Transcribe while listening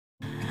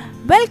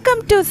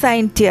Welcome to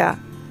SCIENTIA,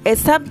 a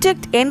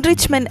subject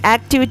enrichment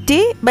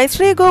activity by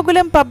Sri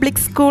Gokulam Public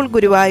School,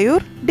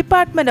 Guruvayur,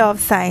 Department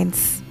of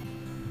Science.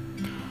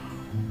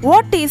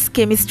 What is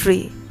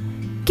chemistry?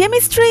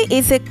 Chemistry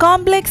is a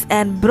complex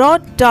and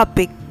broad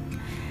topic.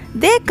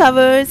 They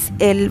covers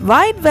a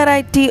wide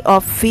variety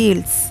of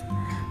fields.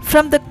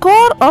 From the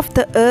core of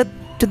the earth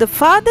to the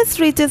farthest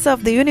reaches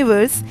of the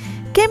universe,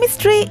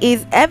 chemistry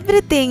is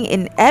everything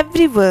in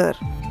everywhere.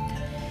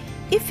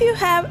 If you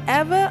have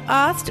ever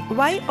asked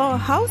why or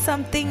how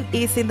something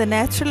is in the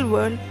natural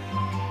world,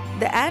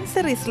 the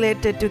answer is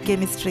related to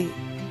chemistry.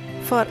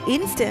 For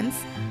instance,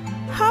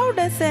 how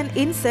does an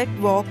insect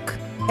walk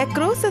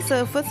across the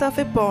surface of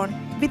a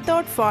pond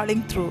without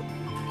falling through?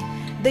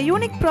 The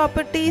unique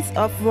properties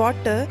of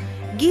water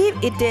give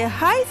it a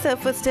high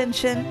surface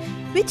tension,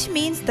 which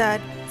means that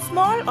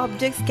small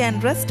objects can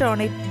rest on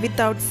it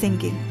without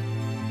sinking.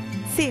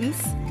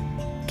 Since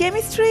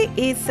chemistry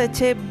is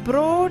such a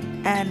broad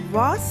and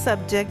vast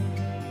subject,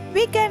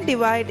 we can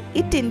divide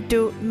it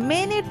into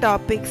many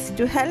topics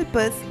to help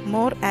us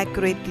more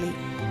accurately,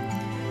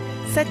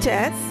 such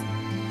as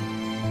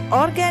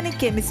organic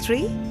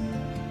chemistry,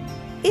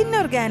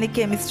 inorganic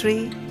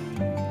chemistry,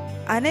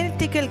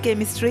 analytical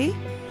chemistry,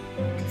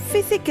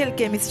 physical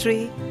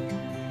chemistry,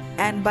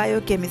 and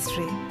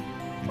biochemistry.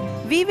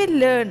 We will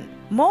learn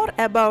more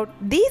about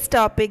these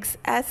topics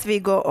as we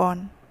go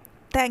on.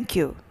 Thank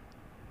you.